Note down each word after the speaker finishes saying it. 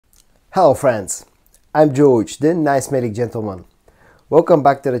Hello friends, I'm Jorge, the nice medic gentleman. Welcome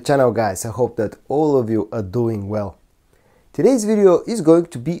back to the channel guys, I hope that all of you are doing well. Today's video is going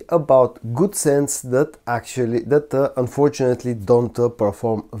to be about good scents that unfortunately don't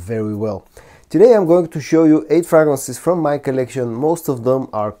perform very well. Today I'm going to show you 8 fragrances from my collection. Most of them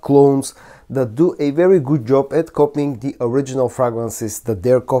are clones that do a very good job at copying the original fragrances that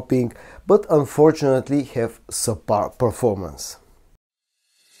they're copying, but unfortunately have subpar performance.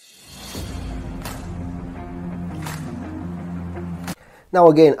 Now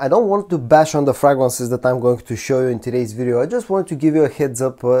again, I don't want to bash on the fragrances that I'm going to show you in today's video. I just want to give you a heads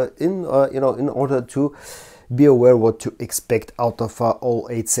up in order to be aware what to expect out of all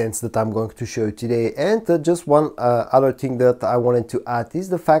 8 scents that I'm going to show you today. And just one other thing that I wanted to add is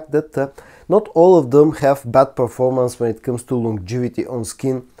the fact that not all of them have bad performance when it comes to longevity on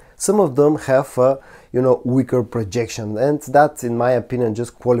skin. Some of them have weaker projection, and that in my opinion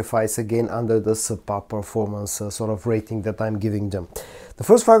just qualifies again under the subpar performance sort of rating that I'm giving them. The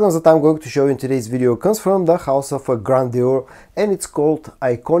first fragrance that I'm going to show you in today's video comes from the house of Grandeur, and it's called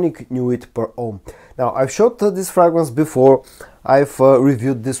Iconic Nuit per Homme. Now I've showed this fragrance before. I've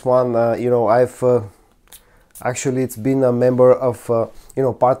reviewed this one. Actually, it's been a member of,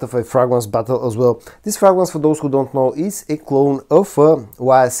 part of a fragrance battle as well. This fragrance, for those who don't know, is a clone of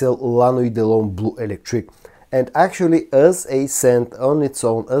YSL La Nuit de l'Homme Blue Electric. And actually, as a scent on its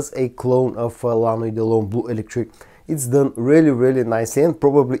own, as a clone of La Nuit de l'Homme Blue Electric, it's done really nicely and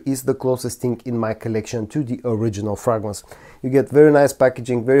probably is the closest thing in my collection to the original fragrance. You get very nice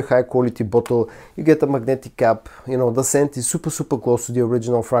packaging, very high quality bottle, you get a magnetic cap, the scent is super close to the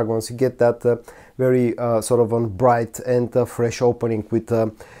original fragrance. You get that very sort of bright and fresh opening with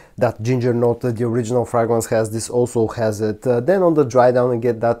that ginger note that the original fragrance has. This also has it. Then on the dry down you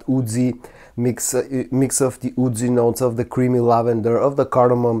get that woodsy mix of the woodsy notes, of the creamy lavender, of the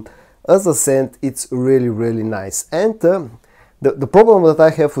cardamom. As a scent, it's really nice. And the problem that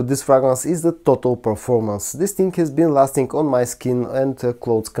I have with this fragrance is the total performance. This thing has been lasting on my skin and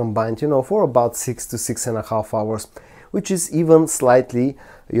clothes combined, for about 6 to 6.5 hours, which is even slightly,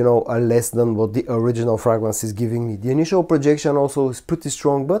 less than what the original fragrance is giving me. The initial projection also is pretty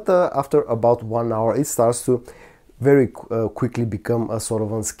strong, but after about 1 hour, it starts to very quickly become a sort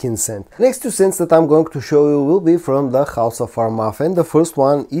of a skin scent. Next 2 scents that I'm going to show you will be from the house of Armaf, and the first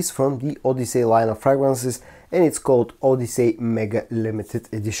one is from the Odyssey line of fragrances, and it's called Odyssey Mega Limited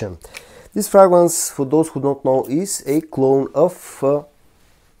Edition. This fragrance, for those who don't know, is a clone of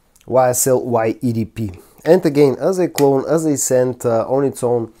YSL YEDP. And again, as a clone, as a scent on its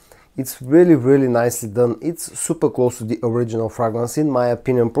own, it's really nicely done. It's super close to the original fragrance. In my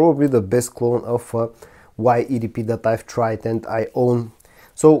opinion, probably the best clone of YEDP that I've tried and I own.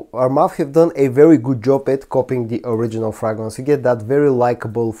 So Armaf have done a very good job at copying the original fragrance. You get that very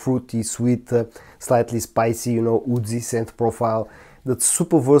likable, fruity, sweet, slightly spicy, woodsy scent profile. That's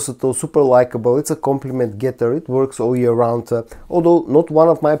super versatile, super likable. It's a compliment getter. It works all year round. Although not one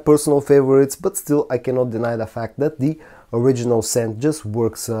of my personal favorites, but still I cannot deny the fact that the original scent just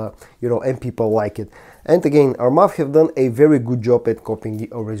works, and people like it. And again, Armaf have done a very good job at copying the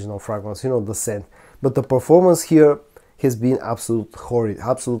original fragrance, the scent. But the performance here has been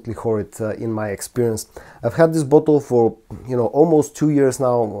absolutely horrid in my experience. I've had this bottle for almost 2 years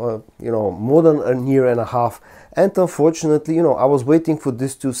now, more than a year and a half, and unfortunately I was waiting for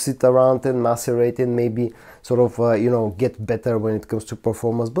this to sit around and macerate and maybe sort of get better when it comes to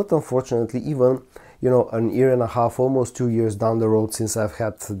performance. But unfortunately, even an year and a half, almost 2 years down the road since I've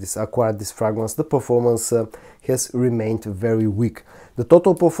acquired this fragrance, the performance has remained very weak. The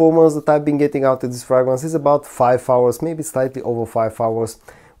total performance that I've been getting out of this fragrance is about 5 hours, maybe slightly over 5 hours,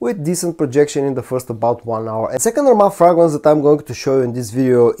 with decent projection in the first about 1 hour. And second Armaf fragrance that I'm going to show you in this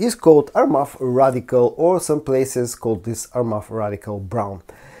video is called Armaf Radical, or some places call this Armaf Radical Brown.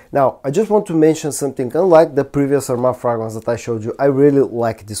 Now, I just want to mention something. Unlike the previous Armaf fragrance that I showed you, I really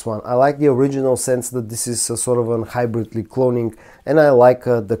like this one. I like the original sense that this is a sort of an hybridly cloning, and I like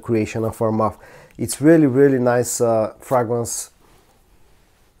the creation of Armaf. It's really nice fragrance.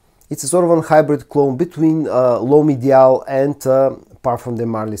 It's a sort of a hybrid clone between L'Homme Ideal and Parfum de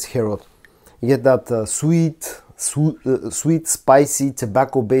Marly's Herod. You get that sweet, spicy,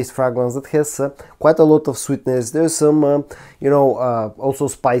 tobacco-based fragrance that has quite a lot of sweetness. There's some, also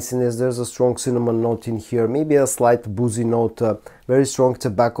spiciness. There's a strong cinnamon note in here, maybe a slight boozy note, very strong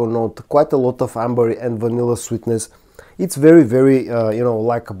tobacco note, quite a lot of amber and vanilla sweetness. It's very,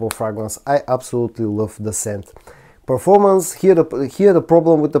 likable fragrance. I absolutely love the scent. Performance, here the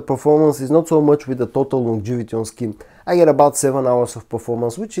problem with the performance is not so much with the total longevity on skin. I get about 7 hours of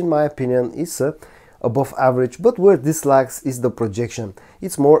performance, which in my opinion is above average, but where this lacks is the projection.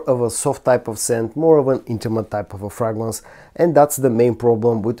 It's more of a soft type of scent, more of an intimate type of a fragrance, and that's the main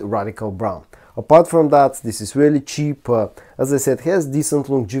problem with Radical Brown. Apart from that, this is really cheap, as I said, has decent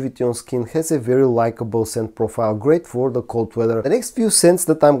longevity on skin, has a very likable scent profile, great for the cold weather. The next few scents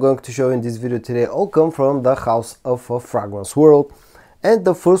that I'm going to show in this video today all come from the house of Fragrance World, and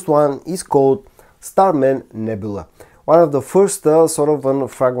the first one is called Starman Nebula. One of the first sort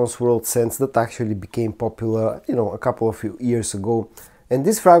of Fragrance World scents that actually became popular, you know, a couple of years ago. And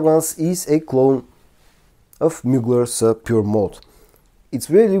this fragrance is a clone of Mugler's Pure Malt. It's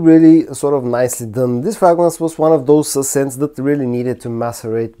really sort of nicely done. This fragrance was one of those scents that really needed to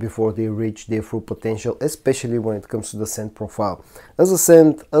macerate before they reach their full potential, especially when it comes to the scent profile. As a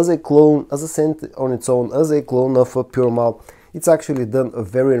scent, as a clone, as a scent on its own, as a clone of Pure Malt, it's actually done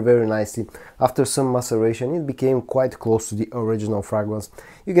very nicely. After some maceration, it became quite close to the original fragrance.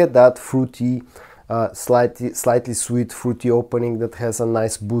 You get that fruity, slightly sweet, fruity opening that has a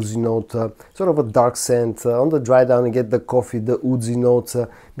nice boozy note, sort of a dark scent. On the dry down, you get the coffee, the woodsy notes,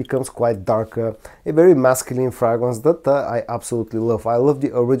 becomes quite darker. A very masculine fragrance that I absolutely love. I love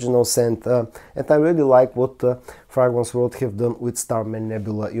the original scent, and I really like what Fragrance World have done with Starman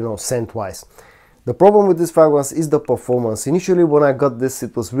Nebula, you know, scent-wise. The problem with this fragrance is the performance. Initially, when I got this,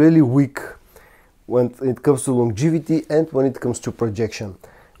 it was really weak when it comes to longevity and when it comes to projection.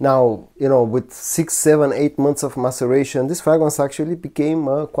 Now, you know, with 6, 7, 8 months of maceration, this fragrance actually became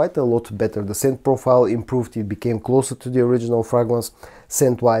quite a lot better. The scent profile improved, it became closer to the original fragrance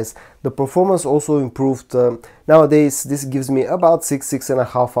scent-wise. The performance also improved. Nowadays, this gives me about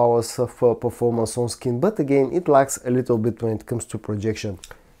 6.5 hours of performance on skin, but again, it lacks a little bit when it comes to projection.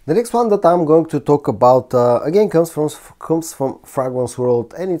 The next one that I'm going to talk about again comes from Fragrance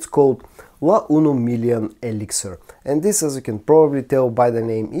World, and it's called La 1 Million Elixir. And this, as you can probably tell by the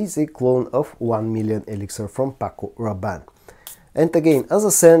name, is a clone of 1 Million Elixir from Paco Rabanne. And again, as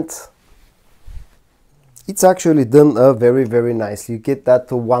a scent, it's actually done very nicely. You get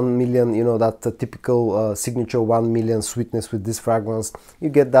that 1 million, you know, that typical signature 1 million sweetness with this fragrance. You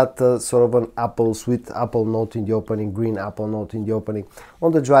get that sort of an apple, sweet apple note in the opening, green apple note in the opening.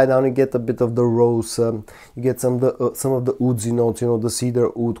 On the dry down, you get a bit of the rose, you get some of the woodsy notes, you know, the cedar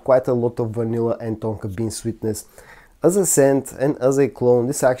wood, quite a lot of vanilla and tonka bean sweetness. As a scent and as a clone,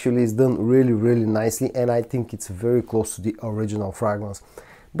 this actually is done really nicely, and I think it's very close to the original fragrance.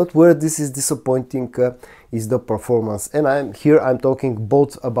 But where this is disappointing is the performance, and I'm talking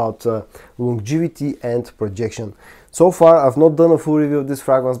both about longevity and projection. So far, I've not done a full review of this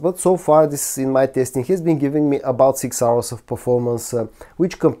fragrance, but so far, this in my testing has been giving me about 6 hours of performance,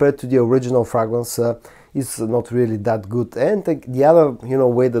 which compared to the original fragrance is not really that good. And the other, you know,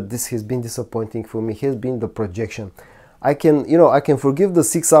 way that this has been disappointing for me has been the projection. I can forgive the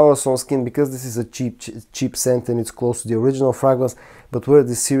 6 hours on skin because this is a cheap scent and it's close to the original fragrance, but where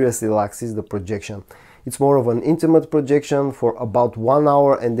this seriously lacks is the projection. It's more of an intimate projection for about 1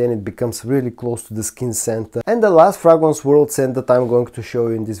 hour, and then it becomes really close to the skin scent. And the last Fragrance World scent that I'm going to show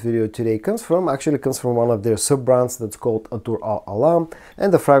you in this video today comes from one of their sub-brands that's called Atur Al Alam,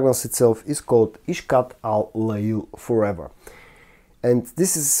 and the fragrance itself is called Ishqat Al Lail Forever. And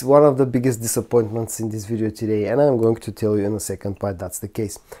this is one of the biggest disappointments in this video today, and I'm going to tell you in a second why that's the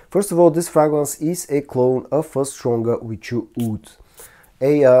case. First of all, this fragrance is a clone of a stronger Witchu Oud.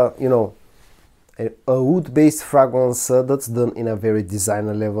 A wood-based fragrance that's done in a very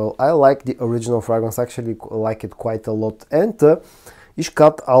designer level. I like the original fragrance, actually like it quite a lot, and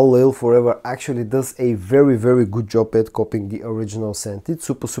Ishqat Al Lail Forever actually does a very good job at copying the original scent. It's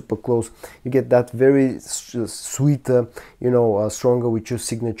super close. You get that very sweet, stronger with your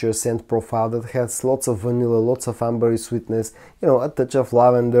signature scent profile that has lots of vanilla, lots of ambery sweetness, you know, a touch of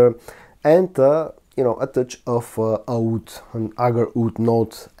lavender, and a touch of oud, an agar oud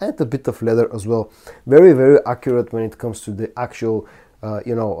note, and a bit of leather as well. Very accurate when it comes to the actual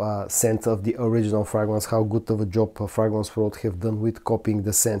scent of the original fragrance, how good of a job Fragrance World have done with copying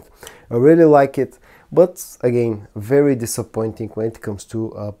the scent. I really like it, but again, very disappointing when it comes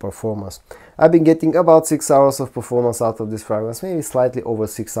to performance. I've been getting about 6 hours of performance out of this fragrance, maybe slightly over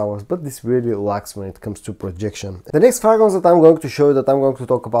 6 hours, but this really lacks when it comes to projection. The next fragrance that I'm going to show you, that I'm going to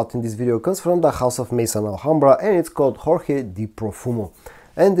talk about in this video, comes from the house of Maison Alhambra, and it's called Jorge di Profumo.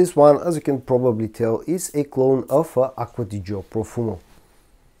 And this one, as you can probably tell, is a clone of Acqua di Gio Profumo.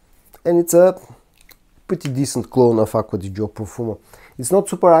 And it's a pretty decent clone of Acqua di Gio Profumo. It's not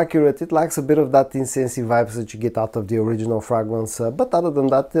super accurate, it lacks a bit of that incensey vibes that you get out of the original fragrance, but other than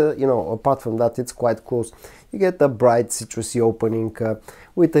that, you know, apart from that, it's quite close. You get a bright citrusy opening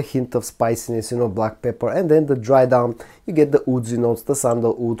with a hint of spiciness, you know, black pepper, and then the dry down, you get the woodsy notes, the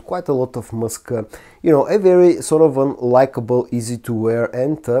sandalwood, quite a lot of musk, you know, a very sort of unlikable, easy to wear,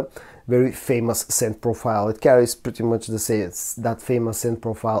 and very famous scent profile. It carries pretty much the same, that famous scent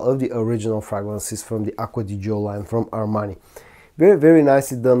profile of the original fragrances from the Acqua di Gio line from Armani. Very, very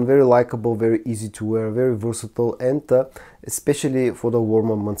nicely done, very likable, very easy to wear, very versatile, and especially for the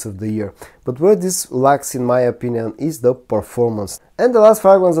warmer months of the year. But where this lacks, in my opinion, is the performance. And the last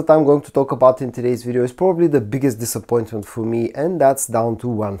fragrance that I'm going to talk about in today's video is probably the biggest disappointment for me, and that's down to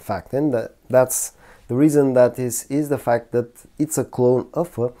one fact, and that's the reason that is the fact that it's a clone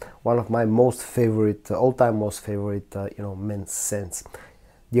of one of my most favorite, all-time most favorite, you know, men's scents.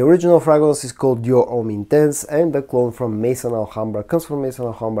 The original fragrance is called Dior Homme Intense, and the clone from Maison Alhambra comes from Maison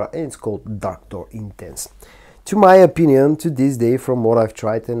Alhambra, and it's called Dark Door Intense. To my opinion, to this day, from what I've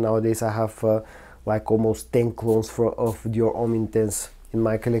tried, and nowadays I have like almost 10 clones of Dior Homme Intense in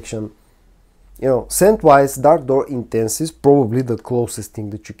my collection. You know, scent-wise, Dark Door Intense is probably the closest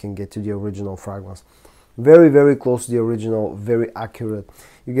thing that you can get to the original fragrance. Very, very close to the original, very accurate.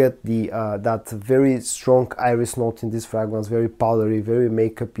 You get the that very strong iris note in this fragrance, very powdery, very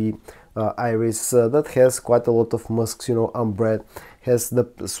makeup-y iris that has quite a lot of musks, you know, ambre, has the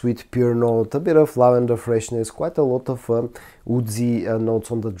sweet pure note, a bit of lavender freshness, quite a lot of woodsy notes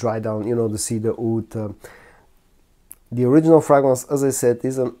on the dry down, you know, the cedar wood. The original fragrance, as I said,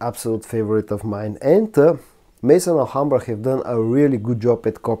 is an absolute favorite of mine, and Maison Alhambra have done a really good job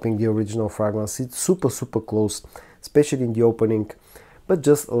at copying the original fragrance. It's super, super close, especially in the opening, but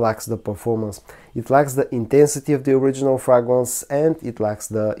just lacks the performance. It lacks the intensity of the original fragrance, and it lacks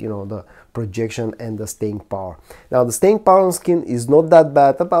the, you know, the projection and the staying power. Now, the staying power on skin is not that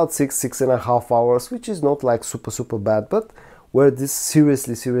bad, about 6.5 hours, which is not like super, super bad, but where this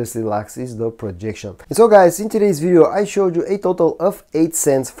seriously lacks is the projection. And so guys, in today's video I showed you a total of 8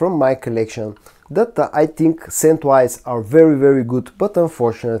 scents from my collection that I think scent-wise are very, very good, but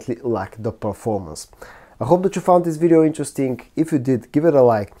unfortunately lack the performance. I hope that you found this video interesting. If you did, give it a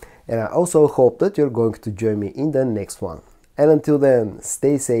like, and I also hope that you're going to join me in the next one. And until then,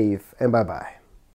 stay safe and bye bye.